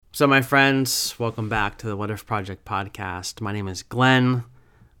So my friends, welcome back to the What If Project podcast. My name is Glenn.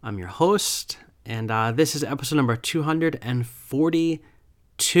 I'm your host, and this is episode number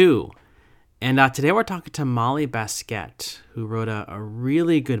 242. And today we're talking to Molly Baskette, who wrote a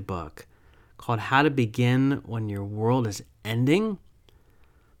really good book called How to Begin When Your World is Ending.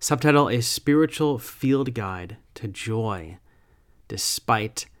 Subtitle, A Spiritual Field Guide to Joy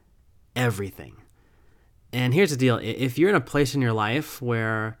Despite Everything. And here's the deal. If you're in a place in your life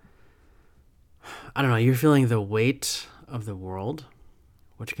where, I don't know, you're feeling the weight of the world,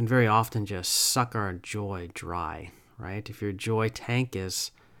 which can very often just suck our joy dry, right? If your joy tank is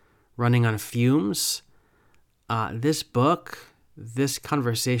running on fumes, this book, this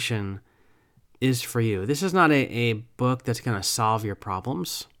conversation is for you. This is not a book that's going to solve your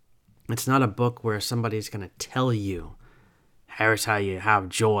problems. It's not a book where somebody's going to tell you, here's how you have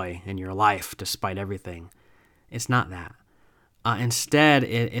joy in your life despite everything. It's not that. Instead,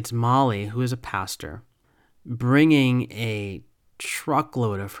 it's Molly, who is a pastor, bringing a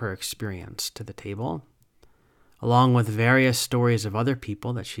truckload of her experience to the table, along with various stories of other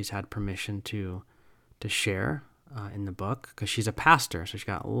people that she's had permission to share in the book, because she's a pastor, so she's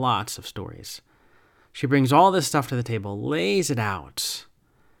got lots of stories. She brings all this stuff to the table, lays it out,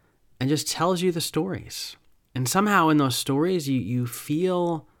 and just tells you the stories. And somehow in those stories, you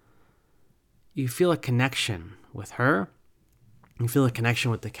feel a connection with her. You feel a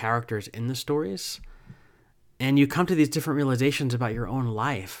connection with the characters in the stories. And you come to these different realizations about your own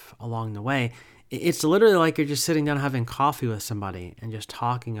life along the way. It's literally like you're just sitting down having coffee with somebody and just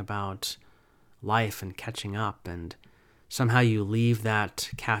talking about life and catching up. And somehow you leave that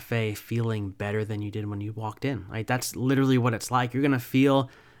cafe feeling better than you did when you walked in. Like, that's literally what it's like. You're going to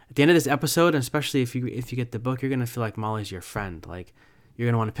feel, at the end of this episode, and especially if you get the book, you're going to feel like Molly's your friend. Like, you're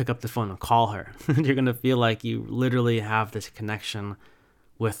going to want to pick up the phone and call her. You're going to feel like you literally have this connection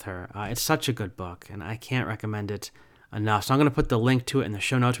with her. It's such a good book, and I can't recommend it enough. So I'm going to put the link to it in the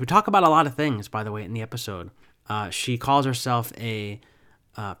show notes. We talk about a lot of things, by the way, in the episode. She calls herself a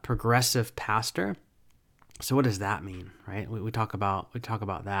progressive pastor. So what does that mean, right? We talk about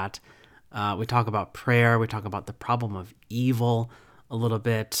that. We talk about prayer. We talk about the problem of evil a little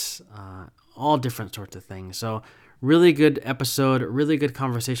bit, all different sorts of things. So really good episode, really good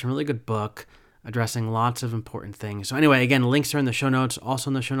conversation, really good book, addressing lots of important things. So anyway, again, links are in the show notes. Also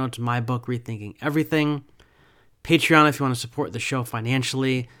in the show notes, my book, Rethinking Everything. Patreon, if you want to support the show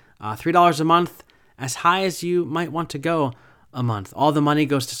financially. $3 a month, as high as you might want to go a month. All the money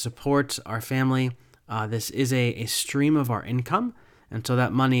goes to support our family. This is a stream of our income. And so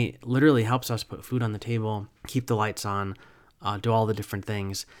that money literally helps us put food on the table, keep the lights on, do all the different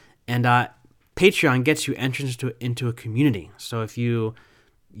things. And Patreon gets you entrance into a community. So if you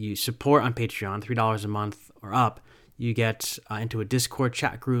support on Patreon, $3 a month or up, you get into a Discord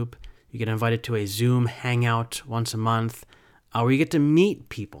chat group. You get invited to a Zoom hangout once a month, where you get to meet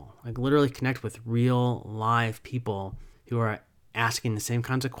people, like literally connect with real live people who are asking the same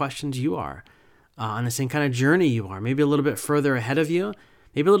kinds of questions you are, on the same kind of journey you are, maybe a little bit further ahead of you,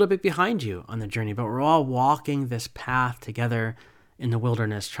 maybe a little bit behind you on the journey, but we're all walking this path together in the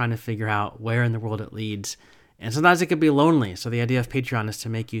wilderness, trying to figure out where in the world it leads. And sometimes it can be lonely. So the idea of Patreon is to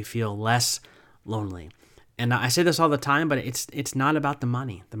make you feel less lonely. And I say this all the time, but it's not about the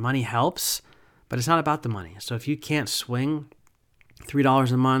money. The money helps, but it's not about the money. So if you can't swing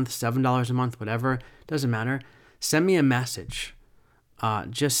 $3 a month, $7 a month, whatever, doesn't matter. Send me a message.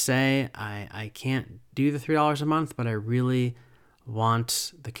 Just say, I can't do the $3 a month, but I really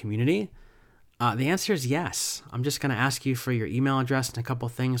want the community. The answer is yes. I'm just going to ask you for your email address and a couple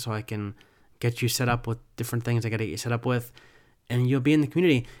things so I can get you set up with different things I got to get you set up with, and you'll be in the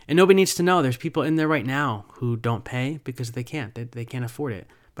community. And nobody needs to know. There's people in there right now who don't pay because they can't. They can't afford it.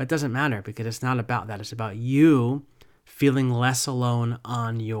 But it doesn't matter because it's not about that. It's about you feeling less alone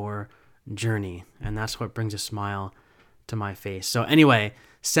on your journey. And that's what brings a smile to my face. So anyway,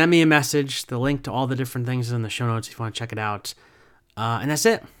 send me a message. The link to all the different things is in the show notes if you want to check it out. And that's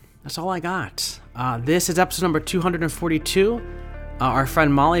it. That's all I got. This is episode number 242. Our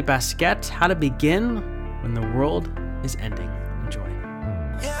friend Molly Baskette, How to Begin When the World is Ending. Enjoy.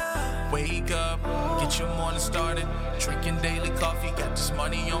 Yeah. Wake up, get your morning started. Drinking daily coffee, got this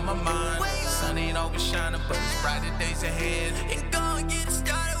money on my mind. Sun ain't always shining, but it's brighter days ahead. Ain't gonna get it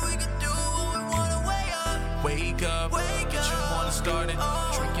started, we can do what we wanna. Wake up, get your morning started.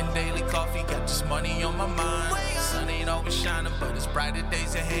 Drinking daily coffee, got this money on my mind. Sun ain't always shining, but it's brighter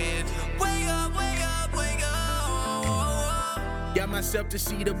days ahead. Wake up, wake up, wake up. Got myself to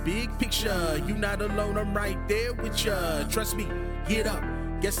see the big picture. You not alone, I'm right there with ya. Trust me, get up,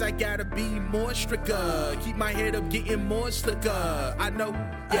 Guess I gotta be more stricter. Keep my head up, getting more slicker. I know,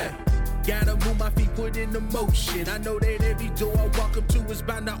 yeah. Gotta move my feet, put into motion. I know that every door I walk up to is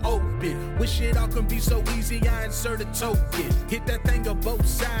bound to open. Wish it all can be so easy, I insert a token. Hit that thing on both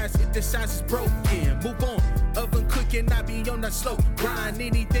sides, if the size is broken. Move on, oven cooking, I be on that slow grind.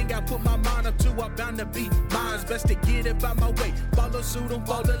 Anything I put my mind up to, I'm bound to be mine's. Best to get it by my way. Follow suit, don't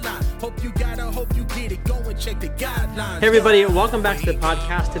fall the line. Hope you got it, hope you get it. Go and check the guidelines. Hey everybody, welcome back to the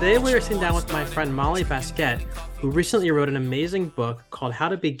podcast. Today we are sitting down with my friend Molly Baskette, who recently wrote an amazing book called How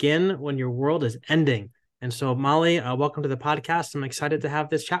to Begin When Your World is Ending. And so Molly, welcome to the podcast. I'm excited to have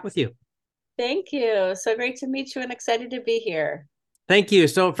this chat with you. Thank you. So great to meet you and excited to be here. Thank you.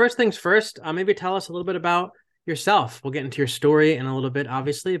 So first things first, maybe tell us a little bit about yourself. We'll get into your story in a little bit,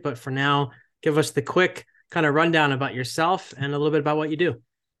 obviously, but for now, give us the quick kind of rundown about yourself and a little bit about what you do.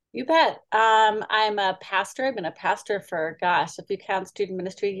 You bet. I'm a pastor. I've been a pastor for, if you count student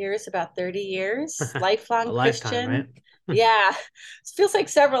ministry years, about 30 years. Lifelong Christian. Right? Yeah. It feels like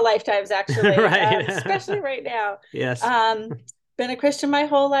several lifetimes, actually. Right. Especially right now. Yes. Been a Christian my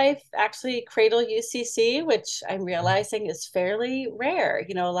whole life. Actually, Cradle UCC, which I'm realizing is fairly rare.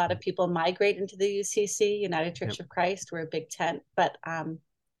 You know, a lot of people migrate into the UCC, United Church of Christ. We're a big tent. But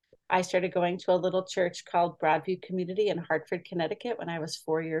I started going to a little church called Broadview Community in Hartford, Connecticut when I was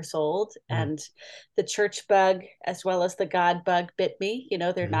 4 years old. And the church bug, as well as the God bug, bit me. You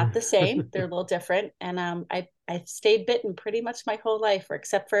know, they're not the same. They're a little different. And I stayed bitten pretty much my whole life,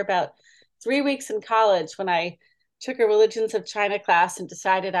 except for about 3 weeks in college when I took a Religions of China class and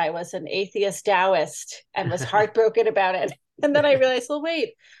decided I was an atheist Taoist and was heartbroken about it. And then I realized, well,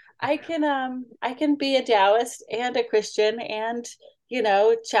 wait, I can be a Taoist and a Christian and, you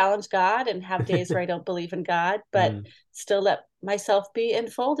know, challenge God and have days where I don't believe in God, but still let myself be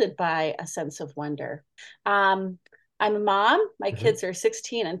enfolded by a sense of wonder. I'm a mom. My kids are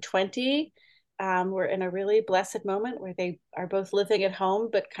 16 and 20. We're in a really blessed moment where they are both living at home,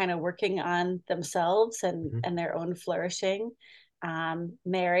 but kind of working on themselves and their own flourishing.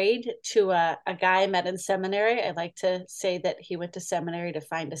 Married to a guy I met in seminary. I like to say that he went to seminary to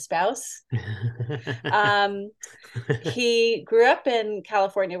find a spouse. He grew up in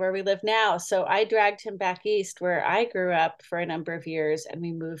California where we live now. So I dragged him back east where I grew up for a number of years. And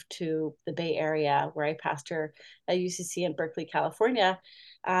we moved to the Bay Area where I pastor a UCC in Berkeley, California.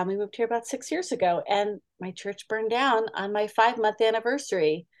 We moved here about 6 years ago and my church burned down on my 5-month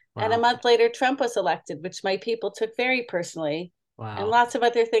anniversary. Wow. And a month later, Trump was elected, which my people took very personally. Wow. And lots of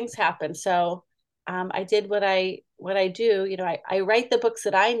other things happened. So I did what I do. You know, I write the books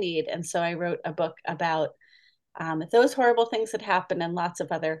that I need. And so I wrote a book about those horrible things that happened and lots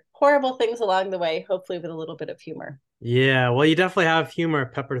of other horrible things along the way, hopefully with a little bit of humor. Yeah, well, you definitely have humor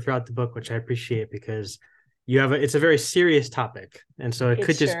peppered throughout the book, which I appreciate because it's a very serious topic. And so it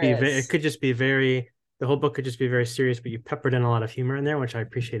could just be the whole book could just be very serious, but you peppered in a lot of humor in there, which I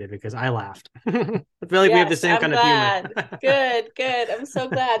appreciated because I laughed. I feel like we have the same kind of humor. Good. I'm so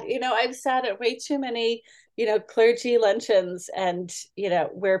glad. You know, I've sat at way too many, you know, clergy luncheons and, you know,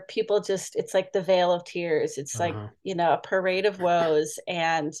 where people it's like the veil of tears. It's like, you know, a parade of woes.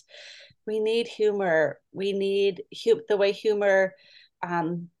 And we need humor. We need the way humor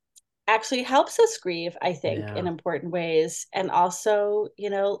actually helps us grieve, I think, in important ways. And also, you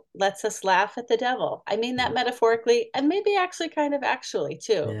know, lets us laugh at the devil. I mean that metaphorically and maybe actually kind of actually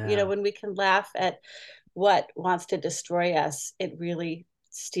too. Yeah. You know, when we can laugh at what wants to destroy us, it really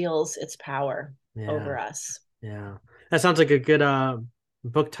steals its power over us. Yeah. That sounds like a good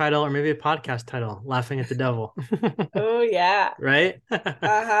book title or maybe a podcast title, Laughing at the Devil. Oh, yeah. Right?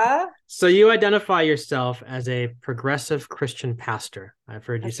 So you identify yourself as a progressive Christian pastor. I've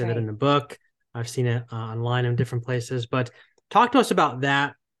heard you say that in the book. I've seen it online in different places. But talk to us about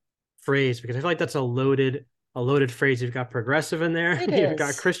that phrase, because I feel like that's a loaded phrase. You've got progressive in there, you've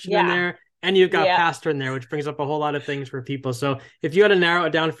got Christian in there, and you've got pastor in there, which brings up a whole lot of things for people. So if you had to narrow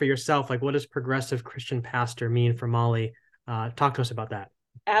it down for yourself, like what does progressive Christian pastor mean for Molly? Talk to us about that.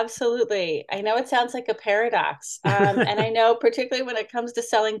 Absolutely. I know it sounds like a paradox. And I know particularly when it comes to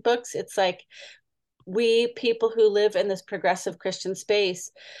selling books, it's like we people who live in this progressive Christian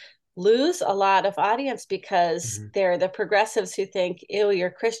space lose a lot of audience because they're the progressives who think, ew, you're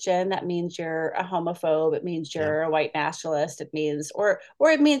Christian. That means you're a homophobe. It means you're a white nationalist. It means, or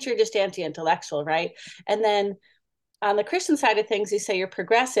it means you're just anti-intellectual, right? And then on the Christian side of things, you say you're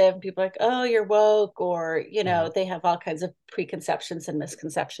progressive, people are like, oh, you're woke, or, you know, they have all kinds of preconceptions and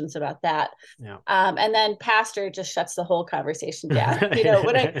misconceptions about that. Yeah. And then pastor just shuts the whole conversation down. You know,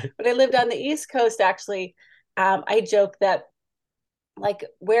 when I lived on the East Coast, actually, I joke that like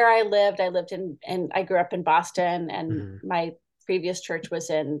where I lived in, and I grew up in Boston, and my previous church was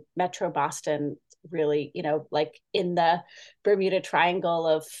in Metro Boston, really, like in the Bermuda Triangle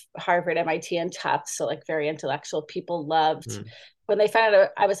of Harvard, MIT, and Tufts. So like very intellectual. People loved when they found out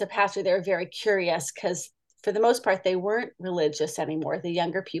I was a pastor, they were very curious because for the most part, they weren't religious anymore, the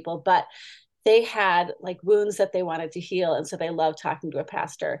younger people, but they had like wounds that they wanted to heal. And so they loved talking to a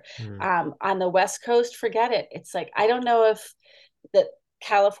pastor. On the West Coast, forget it. It's like, I don't know if that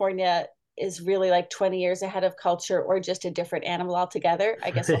California is really like 20 years ahead of culture or just a different animal altogether.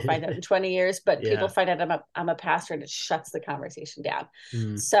 I guess we'll find out in 20 years, but people find out I'm a pastor and it shuts the conversation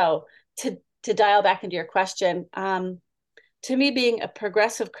down. So to dial back into your question, to me, being a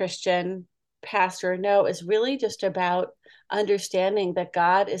progressive Christian pastor, no, is really just about understanding that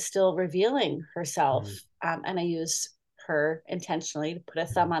God is still revealing herself. And I use her intentionally to put a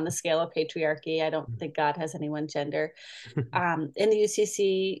thumb on the scale of patriarchy. I don't think God has any one gender. In the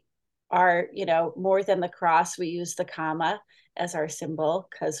UCC, our, more than the cross, we use the comma as our symbol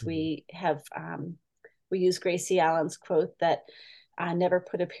because we have, we use Gracie Allen's quote that never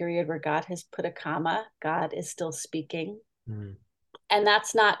put a period where God has put a comma. God is still speaking. And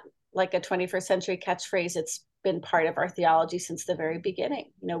that's not like a 21st century catchphrase. It's been part of our theology since the very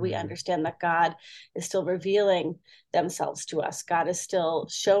beginning. We understand that God is still revealing themselves to us. God is still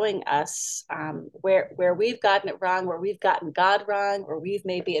showing us where we've gotten it wrong, where we've gotten God wrong, or we've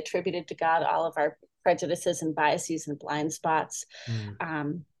maybe attributed to God all of our prejudices and biases and blind spots.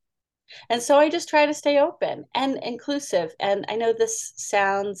 And so I just try to stay open and inclusive. And I know this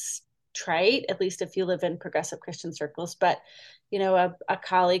sounds trite, at least if you live in progressive Christian circles, but a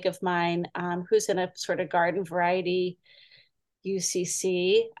colleague of mine who's in a sort of garden variety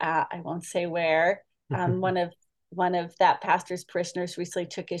UCC, I won't say where, one of that pastor's parishioners recently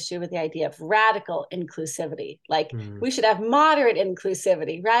took issue with the idea of radical inclusivity. Like we should have moderate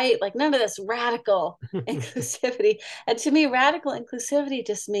inclusivity, right? Like none of this radical inclusivity. And to me, radical inclusivity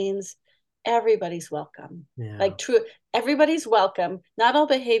just means everybody's welcome. Like true, everybody's welcome. Not all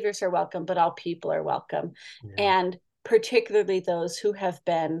behaviors are welcome, but all people are welcome. And particularly those who have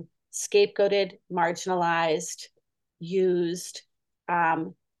been scapegoated, marginalized, used,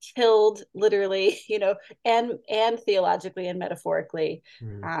 killed literally, and theologically and metaphorically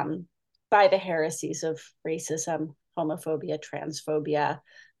by the heresies of racism, homophobia, transphobia,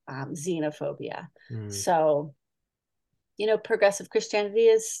 xenophobia. So, progressive Christianity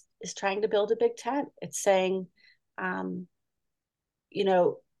is trying to build a big tent. It's saying,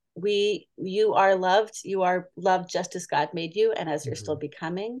 you are loved just as God made you and as you're still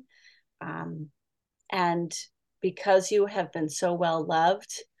becoming. And because you have been so well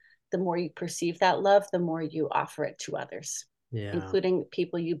loved, the more you perceive that love, the more you offer it to others, including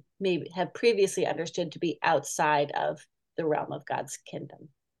people you maybe have previously understood to be outside of the realm of God's kingdom.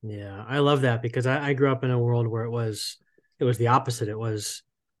 Yeah, I love that because I grew up in a world where it was the opposite. It was,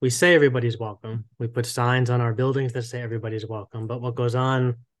 we say everybody's welcome. We put signs on our buildings that say everybody's welcome, but what goes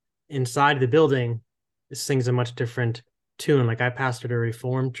on inside the building sings a much different tune. Like I pastored a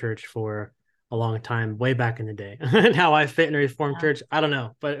Reformed church for a long time, way back in the day. And how I fit in a Reformed church, I don't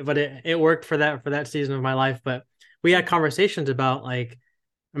know, but it worked for that season of my life. But we had conversations about, like,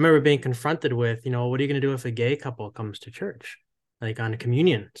 I remember being confronted with, what are you going to do if a gay couple comes to church, like on a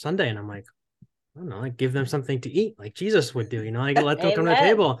communion Sunday? And I'm like, I don't know, like give them something to eat, like Jesus would do, like let them come to the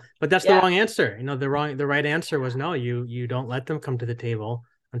table. But that's the wrong answer. The right answer was no, you don't let them come to the table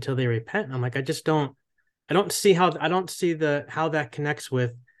until they repent. And I'm like, I don't see how that connects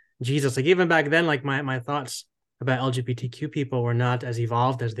with Jesus. Like even back then, like my thoughts about LGBTQ people were not as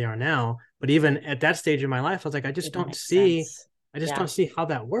evolved as they are now. But even at that stage in my life, I was like, I just don't see how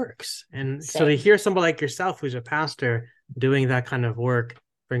that works. And so to hear somebody like yourself, who's a pastor, doing that kind of work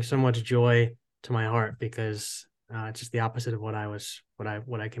brings so much joy to my heart, because it's just the opposite of what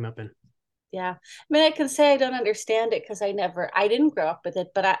I came up in. Yeah. I mean, I can say I don't understand it because I didn't grow up with it,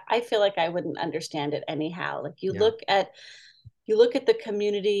 but I feel like I wouldn't understand it anyhow. Like you look at the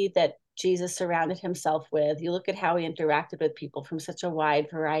community that Jesus surrounded himself with, you look at how he interacted with people from such a wide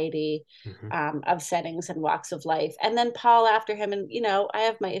variety of settings and walks of life. And then Paul after him, and, I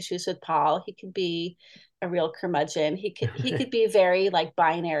have my issues with Paul. He could be a real curmudgeon. He could be very like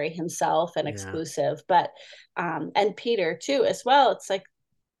binary himself and exclusive, but, and Peter too, as well. It's like,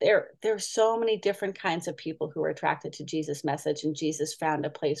 there's so many different kinds of people who are attracted to Jesus' message, and Jesus found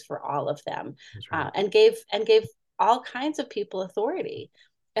a place for all of them, and gave all kinds of people authority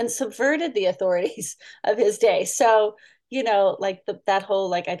and subverted the authorities of his day. So, like that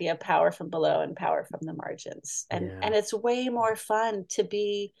whole like idea of power from below and power from the margins. And it's way more fun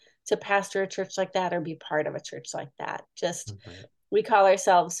to pastor a church like that or be part of a church like that. We call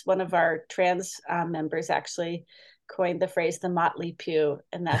ourselves, one of our trans members actually coined the phrase the Motley Pew,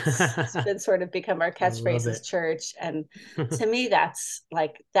 and that's been sort of become our I catchphrase love as it. church. And to me, that's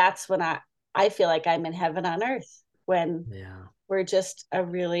when I feel like I'm in heaven on earth, when Yeah. we're just a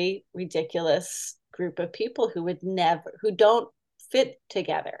really ridiculous group of people who don't fit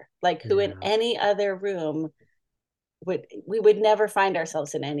together, like who in Yeah. any other room we would never find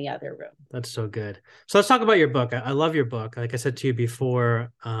ourselves in any other room. That's so good. So let's talk about your book. I love your book. Like I said to you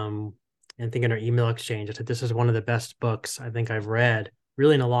before, I think in our email exchange, I said this is one of the best books I think I've read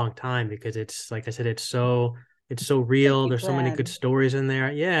really in a long time, because it's, like I said, it's so Thank real. you, There's so many good Glenn. stories in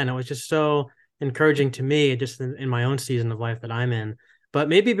there. Yeah, and it was just so encouraging to me, just in my own season of life that I'm in. But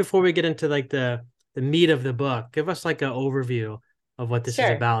maybe before we get into like the meat of the book, give us like an overview of what this is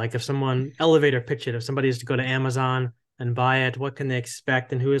Sure. about. Like if someone elevator pitch it, if somebody is to go to Amazon and buy it, what can they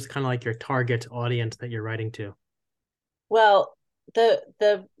expect, and who is kind of like your target audience that you're writing to? Well,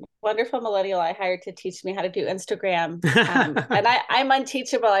 the wonderful millennial I hired to teach me how to do Instagram, and I'm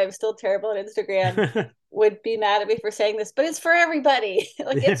unteachable. I'm still terrible at Instagram. Would be mad at me for saying this, but it's for everybody.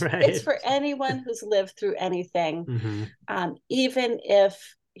 Like it's Right. for anyone who's lived through anything. Hmm. Even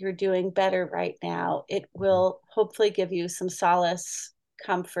if you're doing better right now, it will hopefully give you some solace,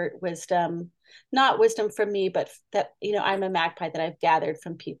 comfort, wisdom. Not wisdom from me, but that, I'm a magpie that I've gathered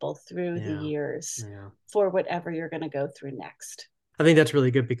from people through the Yeah. years Yeah. for whatever you're going to go through next. I think that's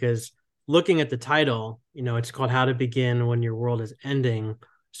really good, because looking at the title, it's called How to Begin When Your World is Ending,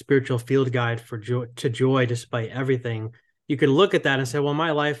 Spiritual Field Guide for Joy, to Joy Despite Everything. You could look at that and say, well,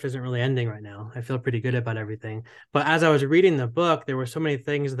 my life isn't really ending right now. I feel pretty good about everything. But as I was reading the book, there were so many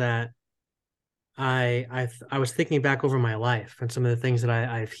things that I was thinking back over my life, and some of the things that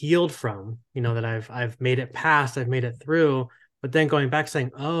I've healed from, that I've made it past, I've made it through, but then going back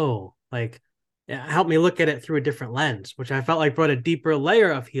saying, oh, like, it helped me look at it through a different lens, which I felt like brought a deeper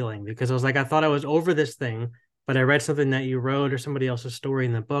layer of healing, because I was like, I thought I was over this thing, but I read something that you wrote or somebody else's story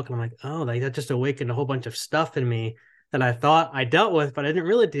in the book, and I'm like, oh, like that just awakened a whole bunch of stuff in me that I thought I dealt with, but I didn't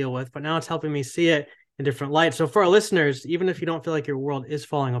really deal with, but now it's helping me see it in different light. So for our listeners, even if you don't feel like your world is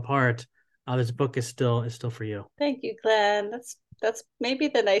falling apart, this book is still for you. Thank you, Glenn. That's maybe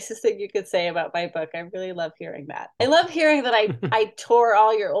the nicest thing you could say about my book. I really love hearing that. I love hearing that I tore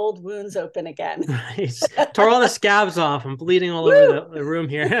all your old wounds open again. Nice. Tore all the scabs off. I'm bleeding all over Woo! the room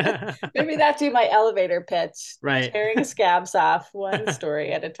here. Maybe that do my elevator pitch. Right. Tearing scabs off one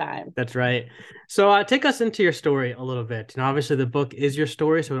story at a time. That's right. So take us into your story a little bit. Obviously the book is your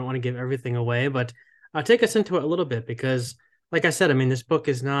story, so we don't want to give everything away, but take us into it a little bit, because like I said, I mean, this book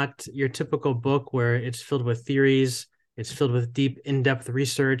is not your typical book where it's filled with theories, it's filled with deep, in-depth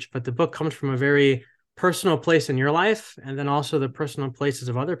research, but the book comes from a very personal place in your life, and then also the personal places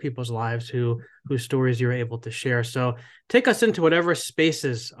of other people's lives whose stories you're able to share. So take us into whatever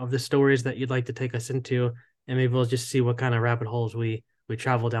spaces of the stories that you'd like to take us into, and maybe we'll just see what kind of rabbit holes we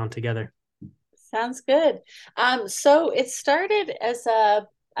travel down together. Sounds good. So it started as a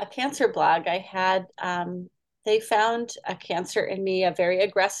cancer blog. I had they found a cancer in me, a very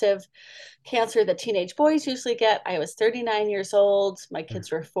aggressive cancer that teenage boys usually get. I was 39 years old. My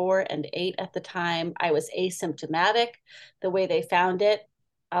kids were 4 and 8 at the time. I was asymptomatic. The way they found it,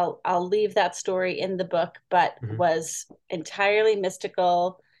 I'll leave that story in the book, but Mm-hmm. was entirely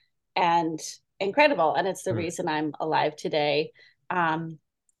mystical and incredible. And it's the Mm-hmm. reason I'm alive today. Um,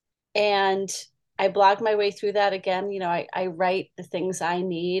 and I blog my way through that again. I write the things I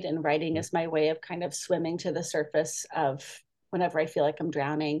need, and writing is my way of kind of swimming to the surface of whenever I feel like I'm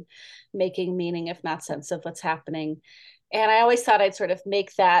drowning, making meaning, if not sense, of what's happening. And I always thought I'd sort of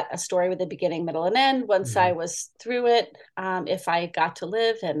make that a story with a beginning, middle, and end once I was through it, if I got to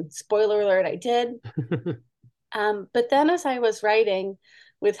live. And spoiler alert, I did. But then as I was writing,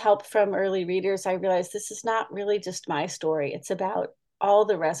 with help from early readers, I realized this is not really just my story. It's about all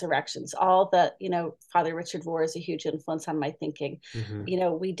the resurrections, all the, Father Richard Rohr is a huge influence on my thinking.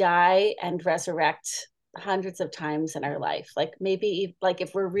 Mm-hmm. We die and resurrect hundreds of times in our life, like maybe like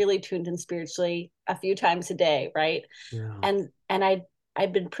if we're really tuned in spiritually, a few times a day, right? Yeah. And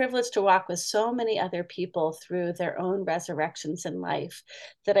I've been privileged to walk with so many other people through their own resurrections in life,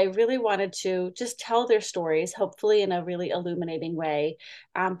 that I really wanted to just tell their stories, hopefully in a really illuminating way,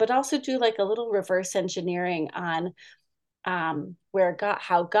 but also do like a little reverse engineering on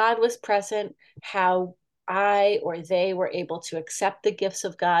how God was present, how I or they were able to accept the gifts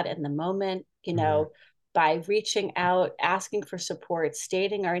of God in the moment, Mm-hmm. by reaching out, asking for support,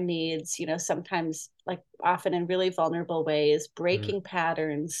 stating our needs, sometimes, like often in really vulnerable ways, Mm-hmm. breaking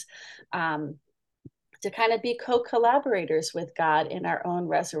patterns, um, to kind of be co-collaborators with God in our own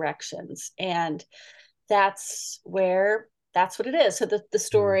resurrections. And that's where that's what it is. So the Mm.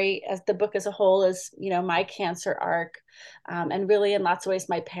 story, as the book as a whole, is, you know, my cancer arc, and really in lots of ways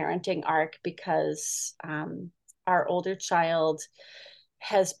my parenting arc, because our older child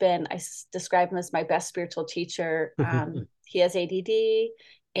has been, describe him as my best spiritual teacher. He has ADD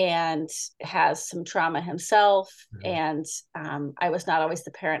and has some trauma himself. And I was not always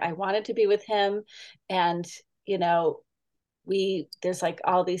the parent I wanted to be with him. And, you know, there's like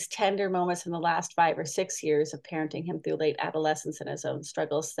all these tender moments in the last 5 or 6 years of parenting him through late adolescence and his own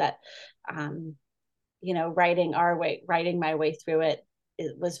struggles that, you know, writing my way through it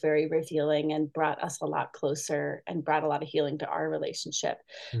was very revealing and brought us a lot closer and brought a lot of healing to our relationship.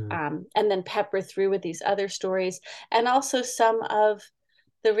 Mm. And then pepper through with these other stories, and also some of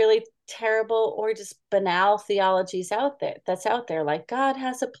the really terrible or just banal theologies out there, like God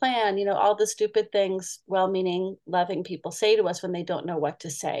has a plan, you know, all the stupid things well-meaning, loving people say to us when they don't know what to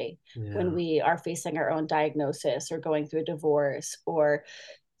say, when Yeah. we are facing our own diagnosis or going through a divorce or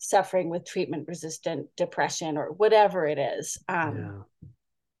suffering with treatment resistant depression or whatever it is. Yeah.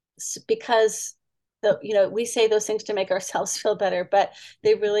 Because you know, we say those things to make ourselves feel better, but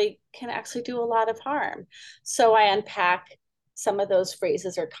they really can actually do a lot of harm. So I unpack some of those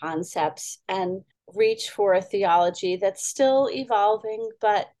phrases or concepts and reach for a theology that's still evolving,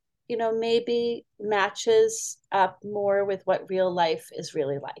 but, you know, maybe matches up more with what real life is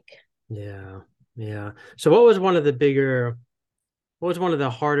really like. Yeah. Yeah. So what was one of the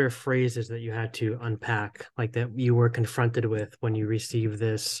harder phrases that you had to unpack, like that you were confronted with when you received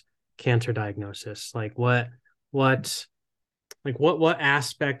this cancer diagnosis? Like what, what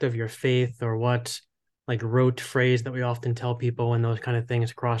aspect of your faith, or what like rote phrase that we often tell people when those kind of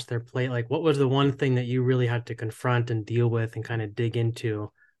things cross their plate? Like what was the one thing that you really had to confront and deal with and kind of dig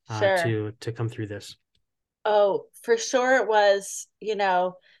into Sure. to come through this? Oh, for sure it was, you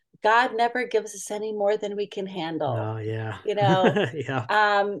know, God never gives us any more than we can handle, Oh yeah. you know, Yeah.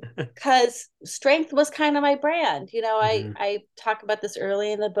 because strength was kind of my brand. You know, Mhm. I talk about this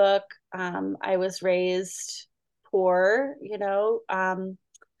early in the book. I was raised poor, you know,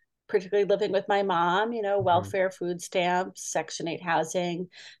 particularly living with my mom, you know, Mhm. welfare, food stamps, Section 8 housing.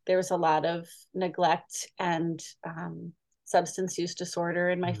 There was a lot of neglect and substance use disorder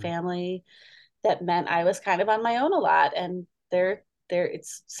in my Mhm. family that meant I was kind of on my own a lot. And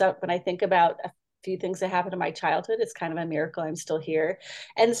it's so when I think about a few things that happened in my childhood, it's kind of a miracle I'm still here.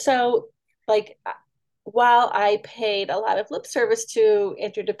 And so, like, while I paid a lot of lip service to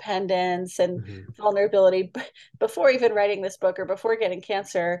interdependence and Mhm. vulnerability before even writing this book or before getting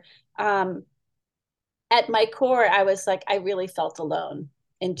cancer, um, at my core, I was like, I really felt alone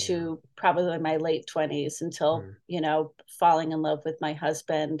Yeah. into probably my late 20s until, Mhm. you know, falling in love with my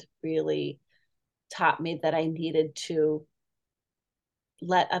husband really taught me that I needed to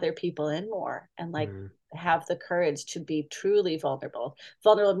let other people in more and like Mhm. have the courage to be truly vulnerable.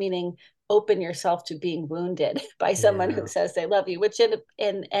 Vulnerable meaning open yourself to being wounded by someone who Yeah. says they love you, which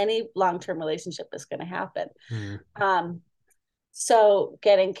in any long-term relationship is going to happen. Mhm. Um, so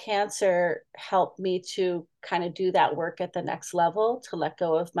getting cancer helped me to kind of do that work at the next level, to let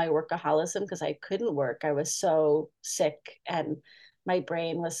go of my workaholism because I couldn't work. I was so sick and my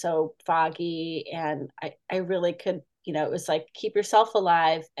brain was so foggy, and I really could, you know, it was like keep yourself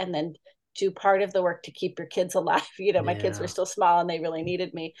alive and then do part of the work to keep your kids alive. You know, my kids were Yeah. still small and they really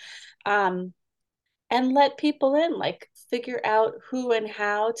needed me. Um, and let people in, like figure out who and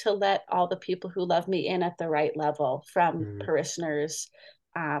how to let all the people who love me in at the right level, from Mhm. parishioners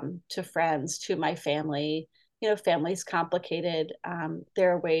to friends to my family. You know, family's complicated.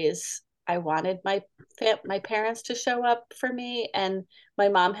 There are ways I wanted my parents to show up for me, and my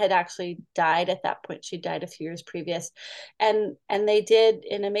mom had actually died at that point. She died a few years previous, and they did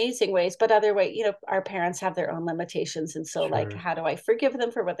in amazing ways, but other way, you know, our parents have their own limitations, and so like, Sure. how do I forgive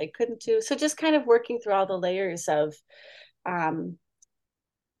them for what they couldn't do? So just kind of working through all the layers of um,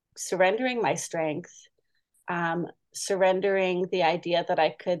 surrendering my strength, surrendering the idea that I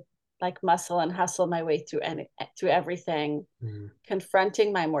could like muscle and hustle my way through everything, Mhm.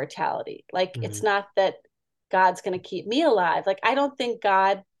 confronting my mortality. Like, it's Mhm. not that God's going to keep me alive. Like, I don't think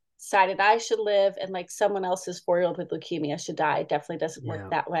God decided I should live and like someone else's 4-year-old with leukemia should die. It definitely doesn't work Yeah.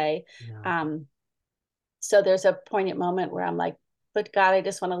 that way. Yeah. Um, so there's a poignant moment where I'm like, but God, I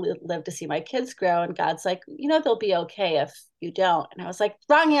just want to live to see my kids grow. And God's like, you know, they'll be okay if you don't. And I was like,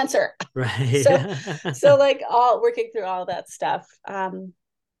 wrong answer. So, Right. like all working through all that stuff.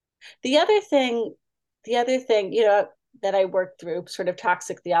 The other thing, you know, that I worked through, sort of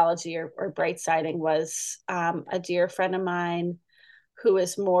toxic theology or bright siding, was a dear friend of mine who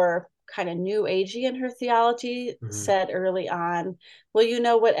is more kind of new agey in her theology, said early on, well, you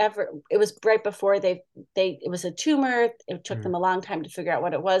know, whatever, it was right before it was a tumor. It took them a long time to figure out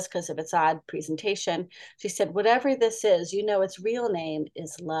what it was because of its odd presentation. She said, whatever this is, you know, its real name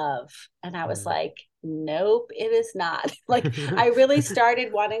is love. And I was like, nope, it is not. Like, I really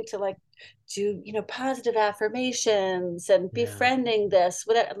started wanting to like do, you know, positive affirmations and befriending this,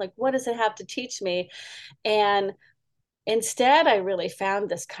 whatever, like, what does it have to teach me? And instead, I really found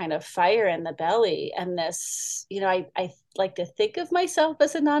this kind of fire in the belly and this, you know, I like to think of myself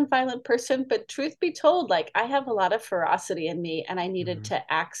as a nonviolent person, but truth be told, like I have a lot of ferocity in me and I needed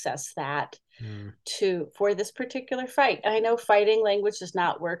to access that for this particular fight. And I know fighting language does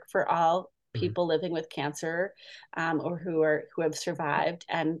not work for all people living with cancer or who have survived.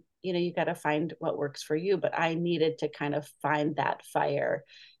 And, you know, you got to find what works for you. But I needed to kind of find that fire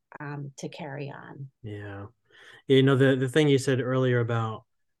to carry on. Yeah. You know, the thing you said earlier about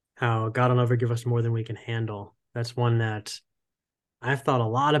how God will never give us more than we can handle. That's one that I've thought a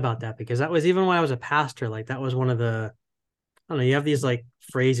lot about, that because that was, even when I was a pastor, like that was one of the, I don't know, you have these like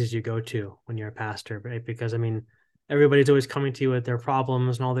phrases you go to when you're a pastor, right? Because I mean, everybody's always coming to you with their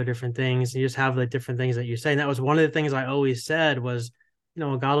problems and all their different things. You just have like different things that you say. And that was one of the things I always said was, you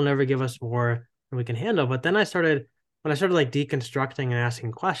know, God will never give us more than we can handle. But then when I started like deconstructing and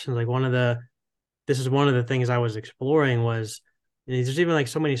asking questions, like this is one of the things I was exploring was, you know, there's even like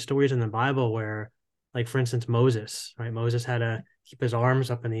so many stories in the Bible where, like, for instance, Moses, right? Moses had to keep his arms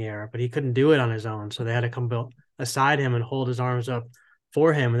up in the air, but he couldn't do it on his own. So they had to come aside him and hold his arms up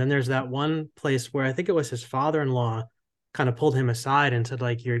for him. And then there's that one place where I think it was his father-in-law kind of pulled him aside and said,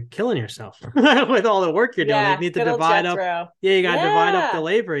 like, you're killing yourself with all the work you're doing. You need to divide up. Yeah, you got to divide up the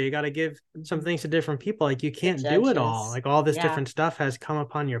labor. You got to give some things to different people. Like, you can't do it all. Like, all this different stuff has come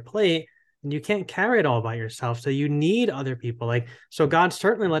upon your plate and you can't carry it all by yourself. So you need other people. Like, so God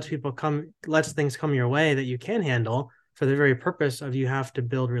certainly lets things come your way that you can handle for the very purpose of you have to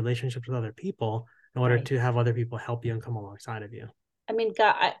build relationships with other people in order to have other people help you and come alongside of you. I mean,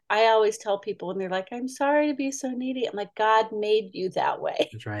 God, I always tell people when they're like, I'm sorry to be so needy. I'm like, God made you that way.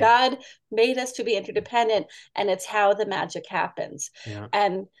 That's right. God made us to be interdependent, and it's how the magic happens. Yeah.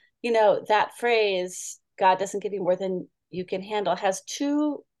 And, you know, that phrase, God doesn't give you more than you can handle, has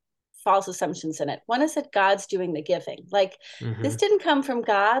two false assumptions in it. One is that God's doing the giving. Like, this didn't come from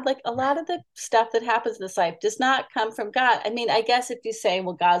God. Like, a lot of the stuff that happens in this life does not come from God. I mean, I guess if you say,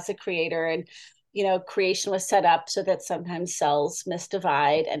 well, God's the creator and, you know, creation was set up so that sometimes cells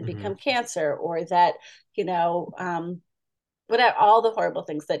misdivide and become cancer, or that, you know, whatever, all the horrible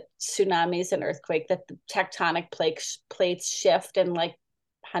things, that tsunamis and earthquake, that the tectonic plates shift and like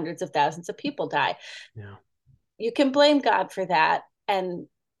hundreds of thousands of people die. Yeah. You can blame God for that. And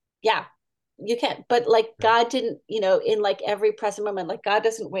yeah, you can, but like God didn't, you know, in like every present moment, like God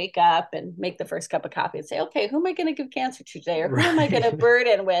doesn't wake up and make the first cup of coffee and say, okay, who am I going to give cancer to today? Or who am I going to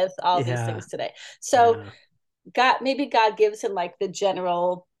burden with all these things today? So maybe God gives him like the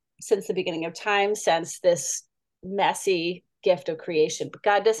general, since the beginning of time sense, this messy gift of creation, but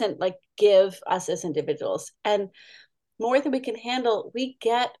God doesn't like give us as individuals. And more than we can handle, we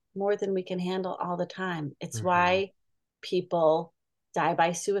get more than we can handle all the time. It's why people die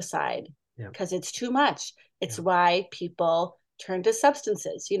by suicide, because it's too much. It's why people turn to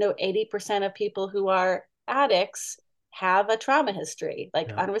substances. You know, 80% of people who are addicts have a trauma history,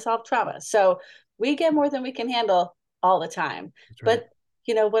 like unresolved trauma. So we get more than we can handle all the time. But,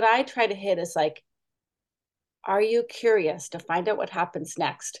 you know, what I try to hit is like, are you curious to find out what happens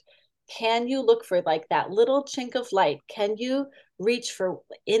next? Can you look for like that little chink of light? Can you reach for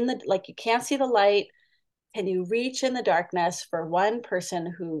like you can't see the light? Can you reach in the darkness for one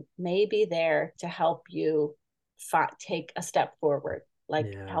person who may be there to help you take a step forward,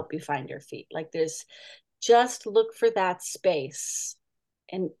 like help you find your feet? Like, there's, just look for that space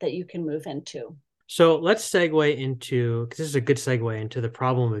and that you can move into. So let's segue into, because this is a good segue into the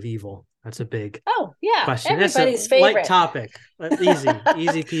problem of evil. That's a big question. Everybody's favorite. Light topic.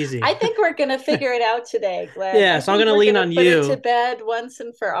 Easy peasy. I think we're going to figure it out today, Glenn. So I'm going to lean on you. Put it to bed once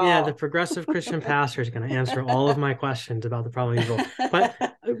and for all. Yeah, the progressive Christian pastor is going to answer all of my questions about the problem of evil. But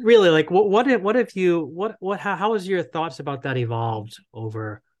really, like, how has your thoughts about that evolved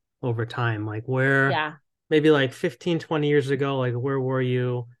over time? Like, where maybe like 15, 20 years ago, like, where were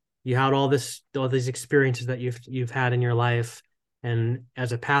you? You had all these experiences that you've had in your life, and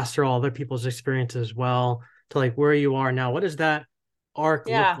as a pastor, all other people's experiences as well, to like where you are now. What does that arc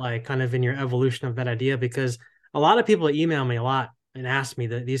look like, kind of in your evolution of that idea? Because a lot of people email me a lot and ask me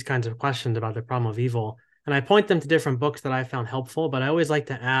these kinds of questions about the problem of evil, and I point them to different books that I found helpful. But I always like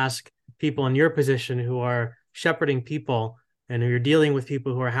to ask people in your position who are shepherding people and you're dealing with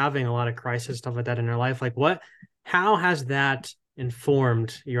people who are having a lot of crisis, stuff like that in their life, like how has that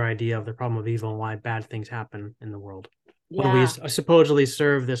informed your idea of the problem of evil and why bad things happen in the world when we Yeah, supposedly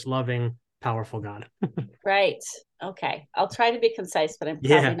serve this loving, powerful God? right. Okay. I'll try to be concise, but I'm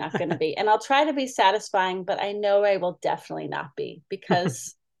probably Yeah. not going to be. And I'll try to be satisfying, but I know I will definitely not be,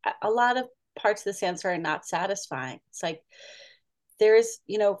 because a lot of parts of this answer are not satisfying. It's like, there's,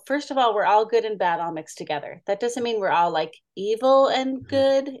 first of all, we're all good and bad all mixed together. That doesn't mean we're all like evil and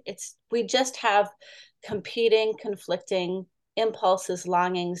good. We just have competing, conflicting impulses,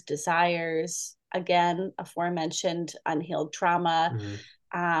 longings, desires. Again, aforementioned unhealed trauma.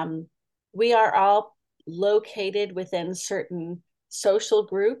 Mhm. We are all located within certain social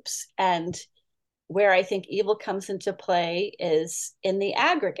groups, and where I think evil comes into play is in the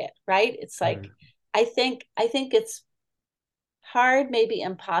aggregate, right? It's like, I think it's hard, maybe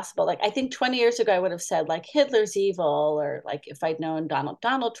impossible. Like, I think 20 years ago I would have said like Hitler's evil, or like if I'd known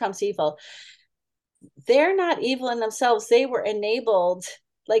Donald Trump's evil. They're not evil in themselves. They were enabled.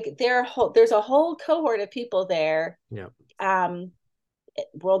 Like, there's a whole cohort of people there, Yeah. um,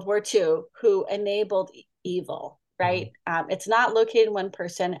 World War II, who enabled evil, right? It's not located in one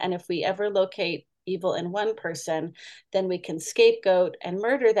person. And if we ever locate evil in one person, then we can scapegoat and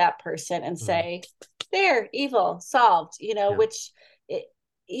murder that person and say, there, evil solved, Yeah. which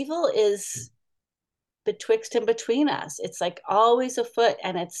evil is betwixt and between us. It's like always afoot,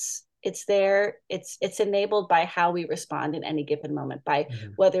 and it's there. It's enabled by how we respond in any given moment, by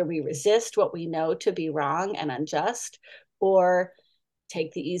whether we resist what we know to be wrong and unjust, or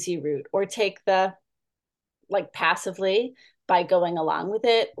take the easy route, or take the like passively by going along with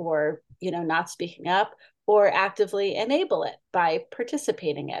it, or not speaking up, or actively enable it by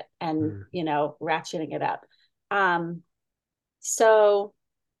participating it and ratcheting it up. So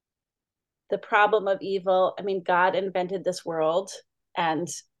the problem of evil, I mean, God invented this world and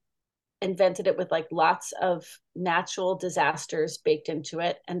invented it with like lots of natural disasters baked into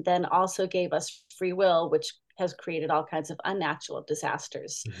it, and then also gave us free will, which has created all kinds of unnatural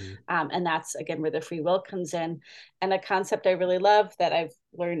disasters. And that's, again, where the free will comes in. And a concept I really love that I've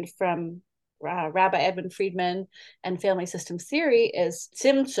learned from Rabbi Edwin Friedman and family systems theory is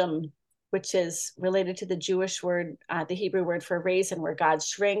tzimtzum, which is related to the Jewish word, the Hebrew word for raisin, where God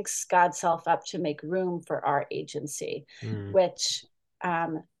shrinks God's self up to make room for our agency, which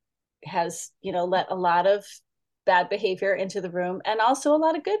has, let a lot of bad behavior into the room, and also a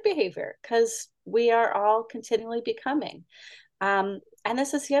lot of good behavior, because we are all continually becoming. And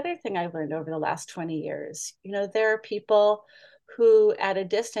this is the other thing I've learned over the last 20 years. There are people who at a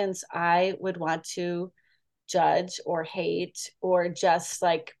distance I would want to judge or hate, or just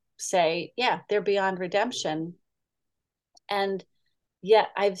like say, yeah, they're beyond redemption. And yet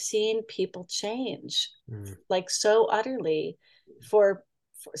I've seen people change like so utterly, for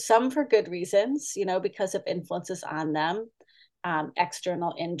some for good reasons, because of influences on them,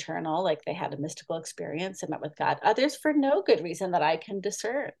 external, internal, like they had a mystical experience and met with God. Others for no good reason that I can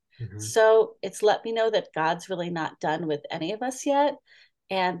discern. So it's let me know that God's really not done with any of us yet.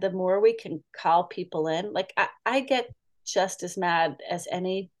 And the more we can call people in, like I get just as mad as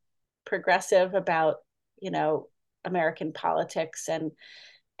any progressive about, American politics,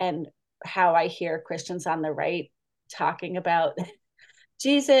 and how I hear Christians on the right talking about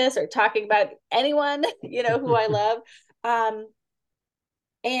Jesus, or talking about anyone, who I love.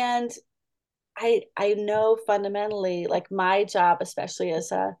 And I know fundamentally, like, my job, especially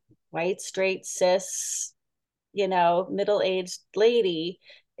as a white, straight, cis, middle-aged lady,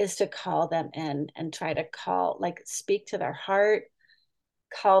 is to call them in and try to speak to their heart,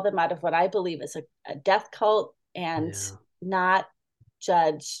 call them out of what I believe is a death cult, and not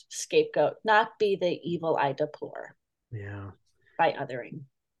judge, scapegoat, not be the evil I deplore. By othering.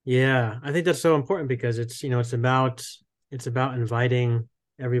 Yeah, I think that's so important, because it's about inviting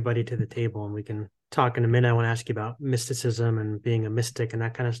everybody to the table, and we can talk in a minute. I want to ask you about mysticism and being a mystic and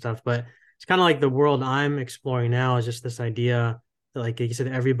that kind of stuff, but it's kind of like the world I'm exploring now is just this idea that, like you said,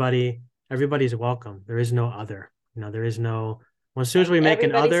 everybody's welcome. There is no other. There is no. Well, as soon as we make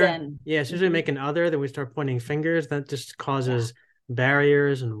an other, as soon as we make an other, then we start pointing fingers. That just causes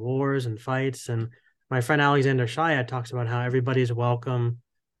barriers and wars and fights. And my friend Alexander Shayat talks about how everybody's welcome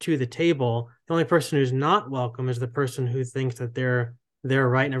to the table. The only person who's not welcome is the person who thinks that they're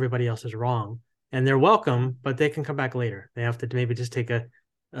right and everybody else is wrong. And they're welcome, but they can come back later. They have to maybe just take a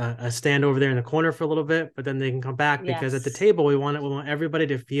stand over there in the corner for a little bit, but then they can come back, because at the table we want everybody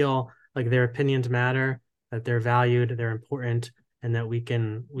to feel like their opinions matter, that they're valued, they're important, and that we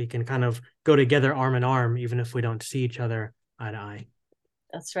can kind of go together arm in arm, even if we don't see each other eye to eye.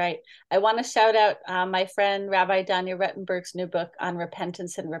 That's right. I want to shout out my friend Rabbi Danya Rettenberg's new book on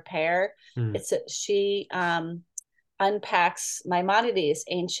repentance and repair. Hmm. She unpacks Maimonides,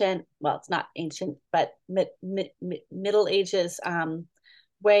 ancient, well, it's not ancient, but Middle Ages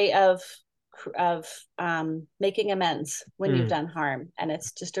way of making amends when you've done harm, and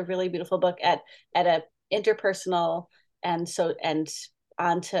it's just a really beautiful book at a interpersonal and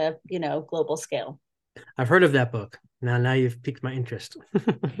onto global scale. I've heard of that book. Now you've piqued my interest.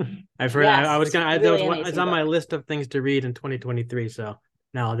 I've heard. Yes, I was gonna. really it's on my book. list of things to read in 2023. So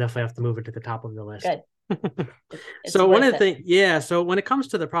now I'll definitely have to move it to the top of the list. Good. So one of the things, yeah. So when it comes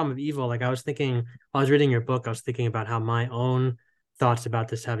to the problem of evil, like I was thinking, while I was reading your book, I was thinking about how my own thoughts about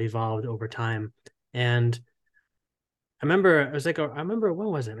this have evolved over time. And I remember when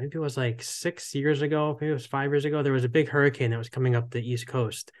was it? Maybe it was like 6 years ago, maybe it was 5 years ago. There was a big hurricane that was coming up the East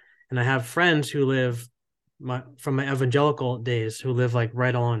Coast. And I have friends who live from my evangelical days who live like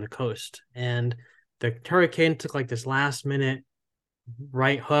right along the coast. And the hurricane took like this last minute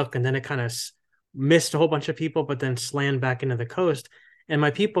right hook, and then it kind of missed a whole bunch of people, but then slammed back into the coast. And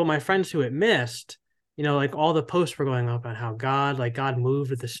my friends who it missed, like all the posts were going up on how God moved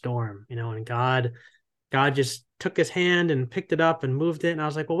with the storm, and God just took his hand and picked it up and moved it. And I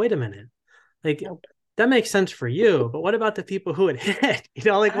was like, well, wait a minute. Like, nope. That makes sense for you, but what about the people who it hit?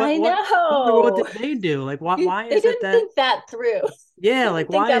 Like what in the world did they do? Like why is it that think that through? Yeah, like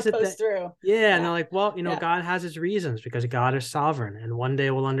why is it that through? Yeah, and they're like, well, God has his reasons because God is sovereign, and one day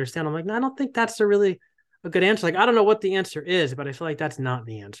we'll understand. I'm like, no, I don't think that's a good answer. Like, I don't know what the answer is, but I feel like that's not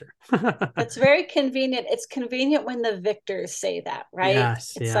the answer. It's very convenient. It's convenient when the victors say that, right?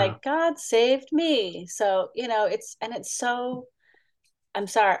 Yes, it's like, God saved me. So, it's so, I'm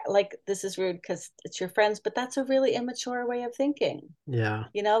sorry, like this is rude because it's your friends, but that's a really immature way of thinking. Yeah.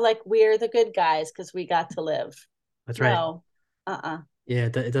 Like we're the good guys because we got to live. That's right. No. Yeah,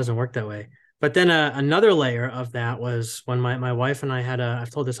 it doesn't work that way. But then another layer of that was when my wife and I had I've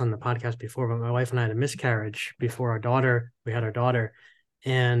told this on the podcast before, but my wife and I had a miscarriage before we had our daughter.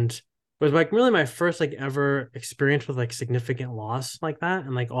 And it was like really my first like ever experience with like significant loss like that.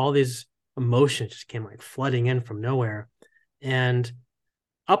 And like all these emotions just came like flooding in from nowhere. And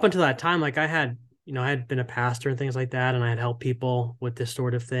up until that time, like I had been a pastor and things like that, and I had helped people with this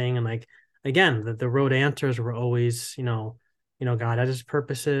sort of thing. And like, again, the road answers were always, God has his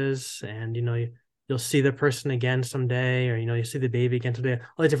purposes, and, you'll see the person again someday, or, you see the baby again today,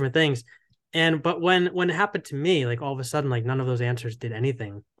 all these different things. But when it happened to me, like all of a sudden, like none of those answers did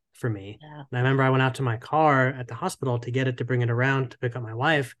anything for me. Yeah. And I remember I went out to my car at the hospital to get it, to bring it around to pick up my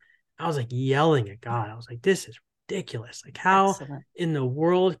wife. I was like yelling at God. I was like, this is ridiculous. Like, how in the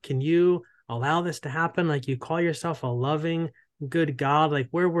world can you allow this to happen? Like, you call yourself a loving, good God. Like,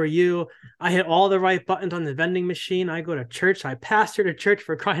 where were you? I hit all the right buttons on the vending machine. I go to church. I pastor to church,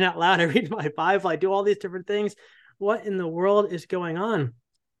 for crying out loud. I read my Bible. I do all these different things. What in the world is going on?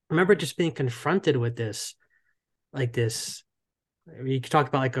 I remember just being confronted with this, like this. You talk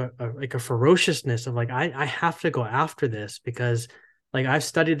about like a ferociousness of like, I have to go after this because like I've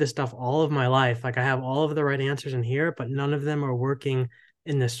studied this stuff all of my life. Like I have all of the right answers in here, but none of them are working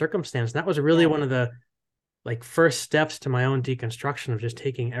in this circumstance. And that was really one of the like first steps to my own deconstruction of just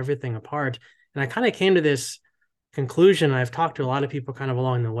taking everything apart. And I kind of came to this conclusion. I've talked to a lot of people kind of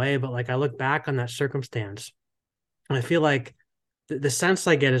along the way, but like I look back on that circumstance and I feel like the sense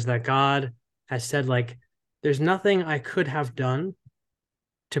I get is that God has said, like, there's nothing I could have done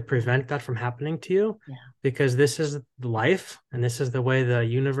to prevent that from happening to you, because this is life and this is the way the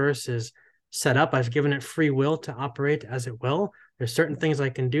universe is set up. I've given it free will to operate as it will. There's certain things I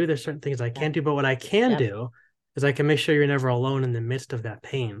can do. There's certain things I can't do. But what I can do is I can make sure you're never alone in the midst of that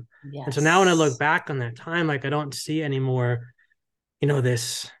pain. Yes. And so now when I look back on that time, like I don't see anymore,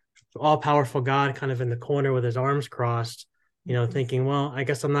 this all-powerful God kind of in the corner with his arms crossed, thinking, well, I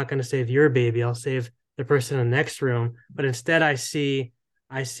guess I'm not going to save your baby. I'll save the person in the next room. But instead I see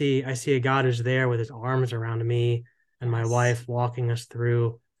a God who's there with his arms around me and my wife, walking us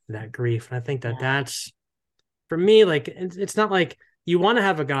through that grief. And I think that that's, for me, like, it's not like you want to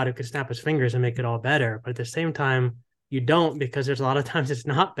have a God who could snap his fingers and make it all better, but at the same time, you don't, because there's a lot of times it's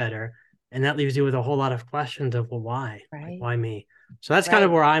not better. And that leaves you with a whole lot of questions of, well, why? Right. Like, why me? So that's kind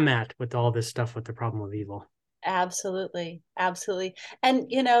of where I'm at with all this stuff with the problem of evil. Absolutely. Absolutely. And,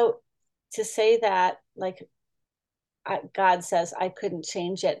 to say that, like, God says, I couldn't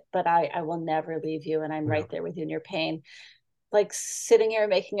change it, but I will never leave you. And I'm right there with you in your pain. Like sitting here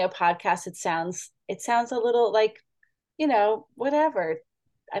making a podcast, it sounds a little like, whatever.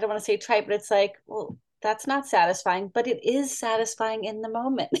 I don't want to say trite, but it's like, well, that's not satisfying, but it is satisfying in the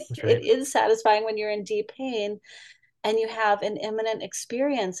moment. Right. It is satisfying when you're in deep pain. and you have an imminent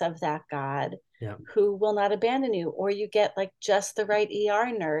experience of that God Yeah. who will not abandon you, or you get like just the right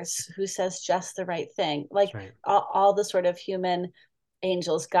ER nurse who says just the right thing, like That's right. all the sort of human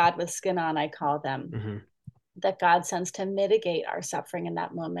angels, God with skin on, I call them, Mm-hmm. that God sends to mitigate our suffering in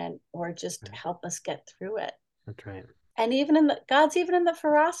that moment or just Right. help us get through it. That's right. And even in God's even in the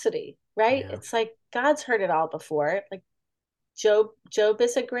ferocity, right? Yeah. It's like God's heard it all before. Like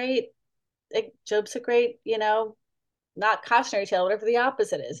Job's a great, not cautionary tale, whatever the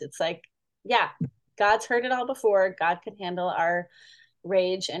opposite is. It's like, yeah, God's heard it all before. God can handle our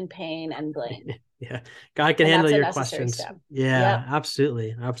rage and pain and blame. Yeah. God can And handle that's a your necessary questions. step. Yeah, Yep. absolutely.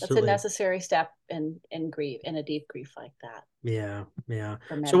 That's a Absolutely. necessary step in grief, in a deep grief like that, Yeah. Yeah.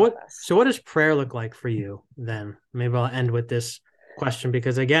 for So many of what us. so what does prayer look like for you then? Maybe I'll end with this question,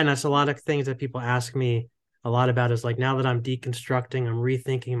 because again, that's a lot of things that people ask me a lot about, is like, now that I'm deconstructing, I'm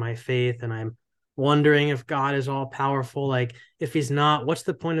rethinking my faith, and I'm wondering if God is all powerful. Like, if he's not, what's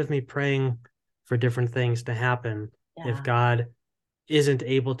the point of me praying for different things to happen if Yeah. God isn't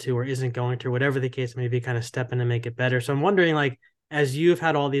able to, or isn't going to, whatever the case may be, kind of step in to make it better. So I'm wondering, like, as you've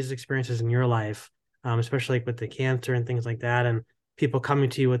had all these experiences in your life, especially like with the cancer and things like that, and people coming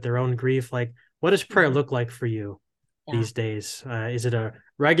to you with their own grief, like, what does prayer Mhm. look like for you Yeah. these days? Is it a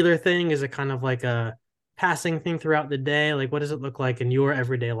regular thing? Is it kind of like a passing thing throughout the day? Like, what does it look like in your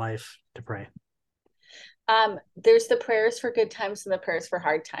everyday life to pray? There's the prayers for good times and the prayers for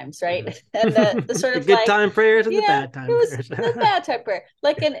hard times, right? Mhm. And the sort The of good like, time prayers and the bad it time was prayers. the bad type prayer,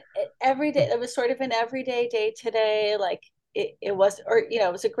 like an everyday. It was sort of an everyday day today. Like it was, or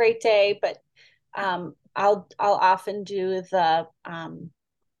it was a great day, but I'll often do the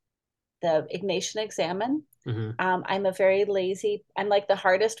Ignatian Examen. Mhm. I'm a very lazy, I'm like the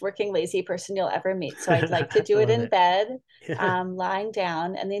hardest working lazy person you'll ever meet. So I'd like to I do it love in it. bed, Yeah. lying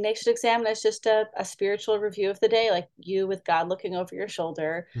down. And the Ignatian Examen is just a spiritual review of the day, like you with God looking over your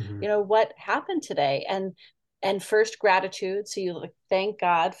shoulder. Mhm. What happened today? And first gratitude. So you like thank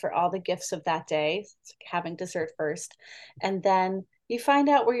God for all the gifts of that day, having dessert first. And then you find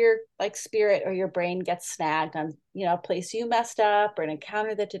out where your like spirit or your brain gets snagged on, a place you messed up or an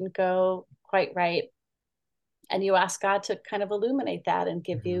encounter that didn't go quite right, and you ask God to kind of illuminate that and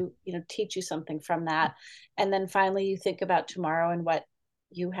give Mhm. you, teach you something from that. And then finally you think about tomorrow and what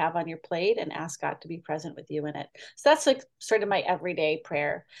you have on your plate and ask God to be present with you in it. So that's like sort of my everyday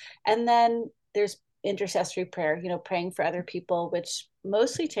prayer. And then there's intercessory prayer, praying for other people, which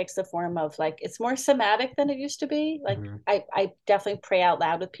mostly takes the form of like, it's more somatic than it used to be. Like Mhm. I definitely pray out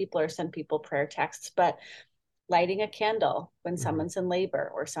loud with people or send people prayer texts, but lighting a candle when Mhm. someone's in labor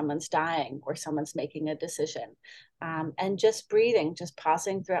or someone's dying or someone's making a decision, and just breathing, just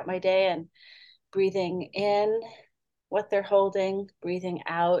pausing throughout my day and breathing in what they're holding, breathing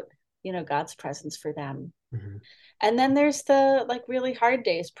out, God's presence for them. Mhm. And then there's the like really hard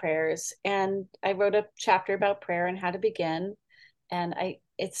days prayers. And I wrote a chapter about prayer and how to begin. And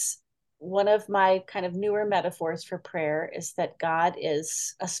it's one of my kind of newer metaphors for prayer is that God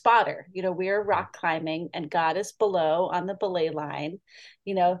is a spotter. We're rock climbing and God is below on the belay line,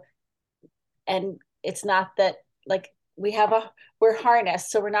 you know, and it's not that like we're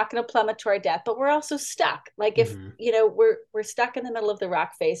harnessed, so we're not going to plummet to our death, but we're also stuck. Like if, Mhm. we're stuck in the middle of the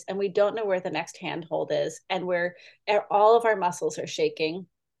rock face and we don't know where the next handhold is, and all of our muscles are shaking,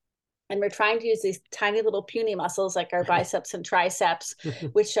 and we're trying to use these tiny little puny muscles like our biceps and triceps,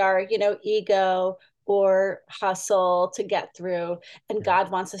 which are, ego or hustle to get through. And Yeah.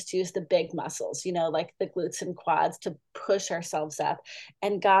 God wants us to use the big muscles, like the glutes and quads to push ourselves up.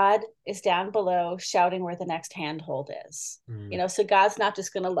 And God is down below shouting where the next handhold is. Mm. So God's not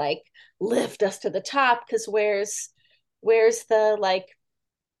just going to like lift us to the top, because where's the like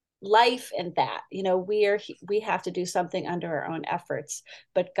life in that. We have to do something under our own efforts,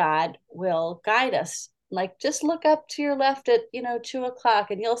 but God will guide us. Like just look up to your left at 2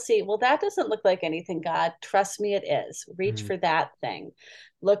 o'clock and you'll see, well, that doesn't look like anything. God, trust me, it is. Reach Mm. for that thing.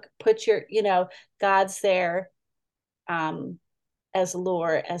 Look, put your, God's there, um as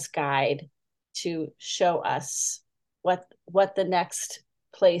lure, as guide, to show us what the next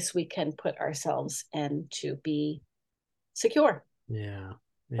place we can put ourselves in to be secure, Yeah.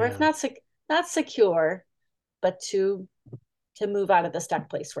 or if Yeah. not secure, but to move out of the stuck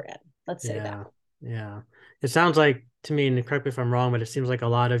place we're in. Let's say that. Yeah. Yeah. It sounds like to me, and correct me if I'm wrong, but it seems like a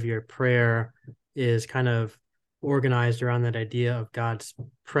lot of your prayer is kind of organized around that idea of God's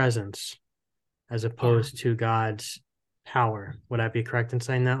presence as Yeah, opposed to God's power. Would I be correct in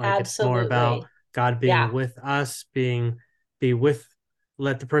saying that? Like, it's more about absolutely. God being Yeah, with us, be with,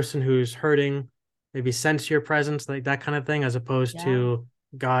 let the person who's hurting maybe sense your presence, like that kind of thing, as opposed yeah. to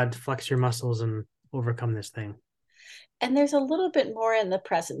God flex your muscles and overcome this thing. And there's a little bit more in the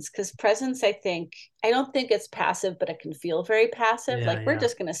presence, because presence, I don't think it's passive, but it can feel very passive. Yeah, like we're yeah.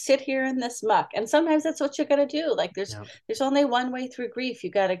 just going to sit here in this muck. And sometimes that's what you're going to do. Like there's only one way through grief.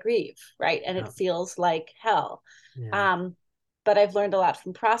 You got to grieve. Right. And it feels like hell. Yeah. But I've learned a lot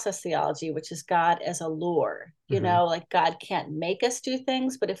from process theology, which is God as a lure, like God can't make us do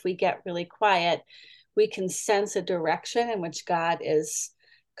things, but if we get really quiet, we can sense a direction in which God is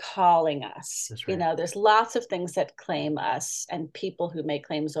calling us. That's right. There's lots of things that claim us and people who make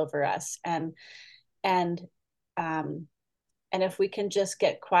claims over us. And if we can just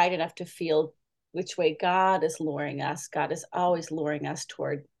get quiet enough to feel which way God is luring us, God is always luring us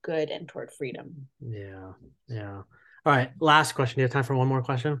toward good and toward freedom. Yeah. Yeah. All right. Last question. Do you have time for one more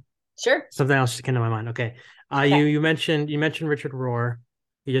question? Sure. Something else just came to my mind. Okay. You mentioned Richard Rohr.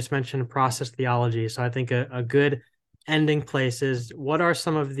 You just mentioned process theology. So I think a good ending place is, what are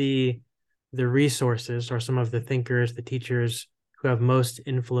some of the resources or some of the thinkers, the teachers who have most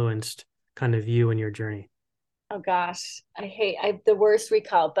influenced kind of you in your journey? Oh gosh, I the worst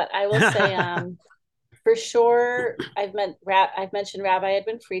recall, but I will say for sure I've mentioned Rabbi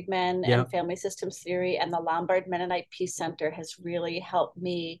Edwin Friedman and family systems theory, and the Lombard Mennonite Peace Center has really helped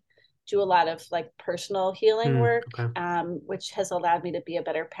me do a lot of like personal healing work, which has allowed me to be a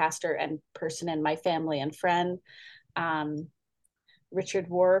better pastor and person in my family and friend. Richard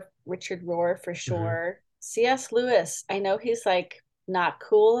Rohr for sure. C.S. Lewis, I know he's like not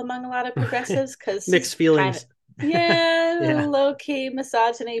cool among a lot of progressives because mixed feelings. Low-key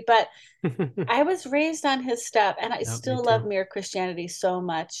misogyny, but I was raised on his stuff, and I still love Mere Christianity so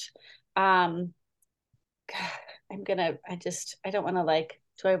much. I don't want to like,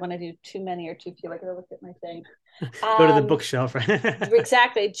 do I want to do too many or too few? I gotta look at my thing. Go to the bookshelf, right?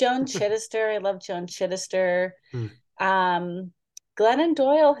 Exactly. Joan Chittister. I love Joan Chittister. Glennon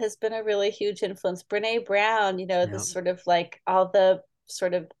Doyle has been a really huge influence. Brene Brown, this sort of like all the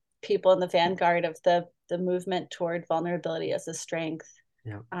sort of people in the vanguard of the movement toward vulnerability as a strength.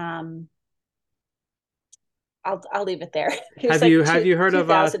 I'll leave it there. Have you heard of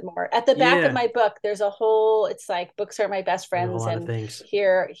 2,000 more at the back of my book? There's a whole, it's like books are my best friends, and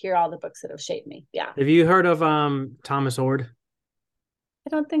here all the books that have shaped me. Have you heard of Thomas Oord? I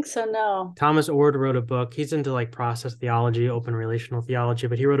don't think so, no. Thomas Oord wrote a book. He's into like process theology, open relational theology,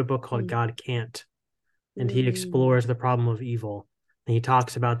 but he wrote a book called God Can't, and he explores the problem of evil. And he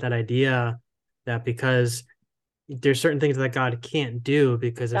talks about that idea that because there's certain things that God can't do,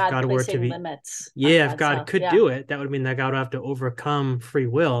 because if God were to be limits, if God could do it, that would mean that God would have to overcome free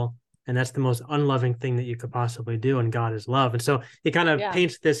will, and that's the most unloving thing that you could possibly do, and God is love. And so he kind of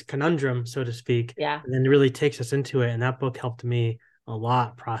paints this conundrum, so to speak, and then really takes us into it. And that book helped me a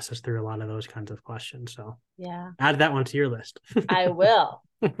lot process through a lot of those kinds of questions. So add that one to your list. I will.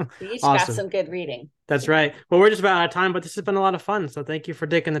 We each got some good reading. That's right. Well, we're just about out of time, but this has been a lot of fun. So thank you for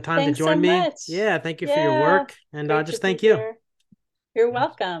taking the time to join me. Much. Yeah, thank you for your work. And just thank you. Here. You're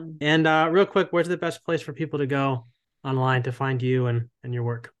welcome. And real quick, where's the best place for people to go online to find you and your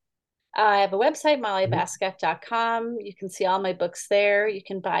work? I have a website, mollybaskette.com. You can see all my books there. You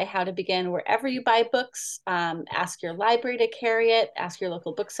can buy How to Begin wherever you buy books. Ask your library to carry it. Ask your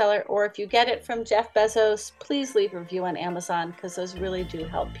local bookseller. Or if you get it from Jeff Bezos, please leave a review on Amazon, because those really do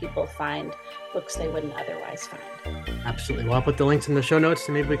help people find books they wouldn't otherwise find. Absolutely. Well, I'll put the links in the show notes,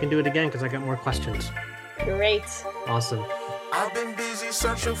 and maybe we can do it again because I got more questions. Great. Awesome. I've been busy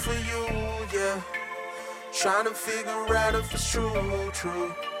searching for you, trying to figure out if it's true.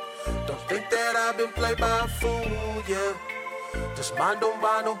 Don't think that I've been played by a fool, Just mind, don't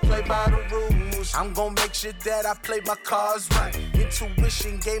play by the rules. I'm gonna make sure that I play my cards right.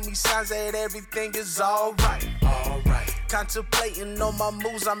 Intuition gave me signs that everything is alright. Contemplating on my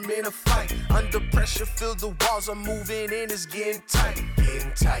moves, I'm in a fight. Under pressure, feel the walls are moving and it's getting tight.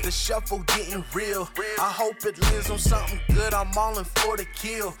 The shuffle getting real. I hope it lands on something good. I'm all in for the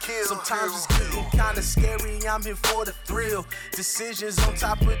kill. Sometimes it's getting kinda scary. I'm here for the thrill. Decisions on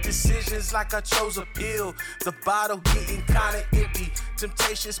top of decisions, like I chose a pill. The bottle getting kinda empty.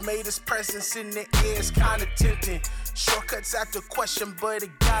 Temptations made its presence in the air. It's kinda tempting. Shortcuts after question, but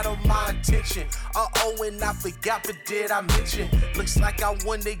it got on my attention. And I forgot, but did I mention? Looks like I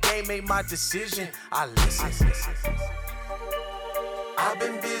won the game, made my decision. I listen. I've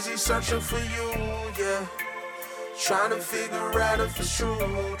been busy searching for you, trying to figure out if it's true.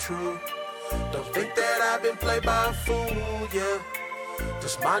 Don't think that I've been played by a fool,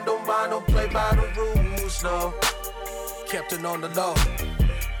 Just mind, don't play by the rules, no. Kept it on the low,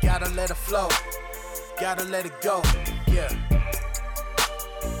 gotta let it flow, gotta let it go,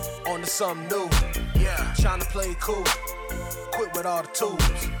 On to something new, trying to play it cool, quit with all the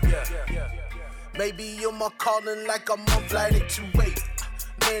tools, Maybe you're my calling like I'm on flight 828.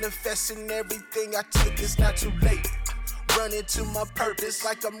 Manifesting everything I take, it's not too late. Running to my purpose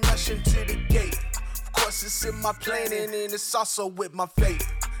like I'm rushing to the gate. Of course it's in my planning and it's also with my faith.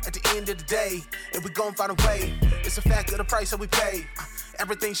 At the end of the day, and we gon' find a way. It's a fact of the price that we pay.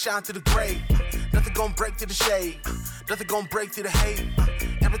 Everything shine through the gray. Nothing gon' break through the shade. Nothing gon' break through the hate.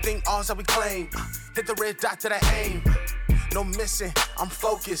 Everything ours that we claim. Hit the red dot that I aim. No missing, I'm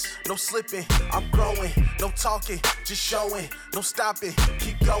focused. No slipping, I'm growing. No talking, just showing. No stopping,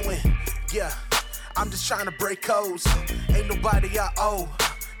 keep going. Yeah, I'm just trying to break codes. Ain't nobody I owe.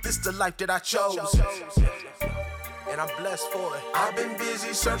 This the life that I chose. And I'm blessed for it. I've been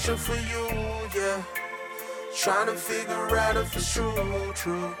busy searching for you, yeah. Trying to figure out if it's true.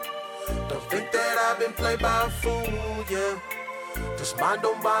 Don't think that I've been played by a fool, yeah. Just mind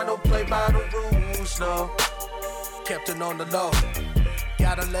don't buy, don't play by the rules, no. Kept it on the low.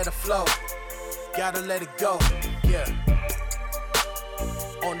 Gotta let it flow. Gotta let it go, yeah.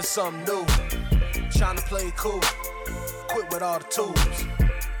 On to something new. Trying to play it cool. Quit with all the tools.